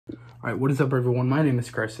All right, what is up, everyone? My name is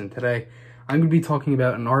Chris, and today I'm going to be talking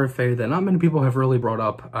about an RFA that not many people have really brought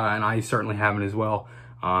up, and I certainly haven't as well.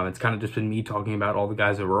 It's kind of just been me talking about all the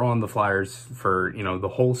guys that were on the Flyers for, the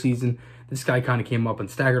whole season. This guy kind of came up and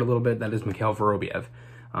staggered a little bit. That is Mikhail Vorobyev.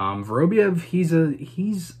 Vorobyev,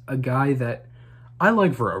 he's a guy that I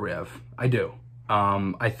like. Vorobyev, I do.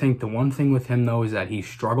 I think the one thing with him, though, is that he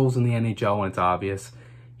struggles in the NHL, and it's obvious.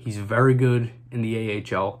 He's very good in the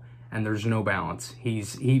AHL, and there's no balance.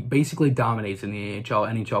 He basically dominates in the AHL.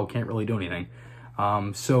 NHL can't really do anything.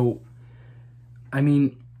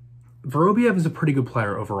 Vorobyev is a pretty good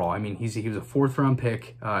player overall. He was a fourth-round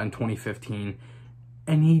pick in 2015,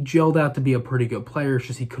 and he gelled out to be a pretty good player. It's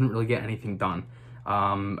just he couldn't really get anything done.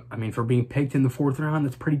 For being picked in the fourth round,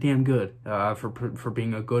 that's pretty damn good. For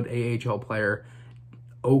being a good AHL player,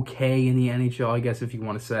 okay in the NHL, I guess, if you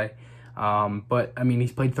want to say.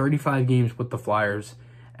 He's played 35 games with the Flyers,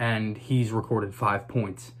 and he's recorded 5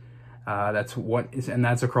 points. That's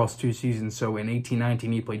across 2 seasons. So in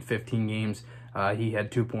 18-19, he played 15 games. He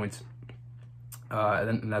had 2 points.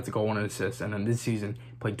 And that's a goal and an assist. And then this season,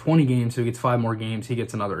 he played 20 games, so he gets 5 more games. He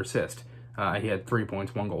gets another assist. He had 3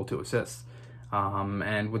 points, 1 goal, 2 assists. And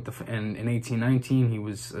in 18-19, he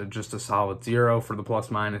was just a solid 0 for the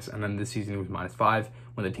plus-minus. And then this season, he was -5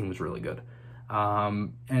 when the team was really good.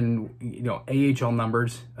 AHL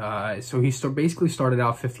numbers. So he basically started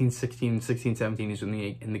out 15-16, 16-17. He's in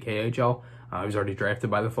the KHL. He was already drafted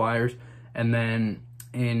by the Flyers. And then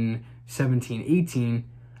in 17-18,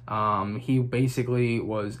 he basically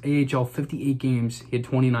was AHL 58 games. He had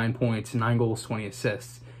 29 points, 9 goals, 20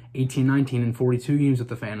 assists. 18-19 in 42 games with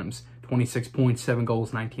the Phantoms, 26 points, 7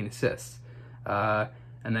 goals, 19 assists. And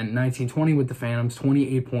then 19-20 with the Phantoms,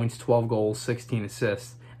 28 points, 12 goals, 16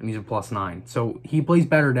 assists. And he's a +9. So he plays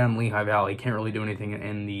better down in Lehigh Valley. He can't really do anything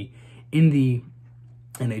in the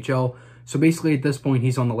NHL. So basically at this point,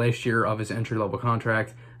 he's on the last year of his entry-level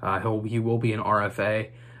contract. He will be an RFA.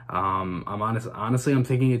 Honestly, I'm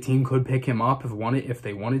thinking a team could pick him up if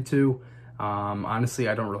they wanted to. Honestly,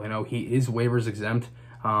 I don't really know. He is waivers exempt.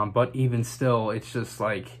 But even still, it's just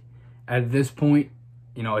like, at this point,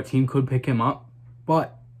 a team could pick him up.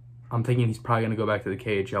 But I'm thinking he's probably going to go back to the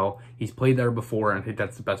KHL. He's played there before, and I think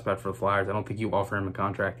that's the best bet for the Flyers. I don't think you offer him a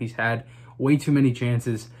contract. He's had way too many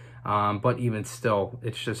chances, but even still,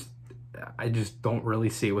 I just don't really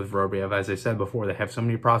see it with Vorobyev. As I said before, they have so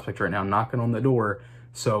many prospects right now knocking on the door,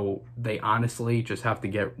 so they honestly just have to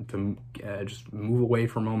just move away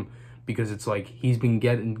from him, because it's like he's been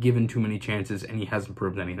given too many chances, and he hasn't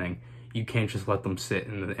proved anything. You can't just let them sit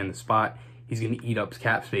in the spot. He's going to eat up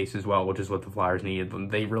cap space as well, which is what the Flyers need.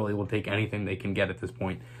 They really will take anything they can get at this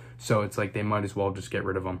point. So it's like they might as well just get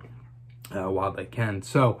rid of him while they can.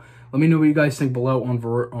 So let me know what you guys think below on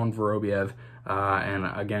Vorobyev. And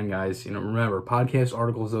again, guys, remember, podcast,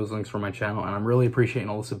 articles, those links for my channel. And I'm really appreciating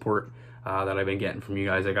all the support that I've been getting from you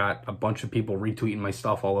guys. I got a bunch of people retweeting my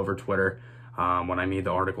stuff all over Twitter. When I made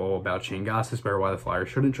the article about Shane Gostisbehere, why the Flyers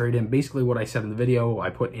shouldn't trade him. Basically what I said in the video, I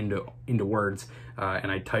put into words,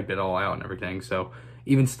 and I typed it all out and everything. So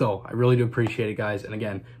even still, I really do appreciate it, guys. And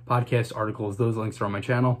again, podcast, articles, those links are on my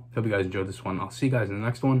channel. Hope you guys enjoyed this one. I'll see you guys in the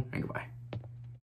next one, and goodbye.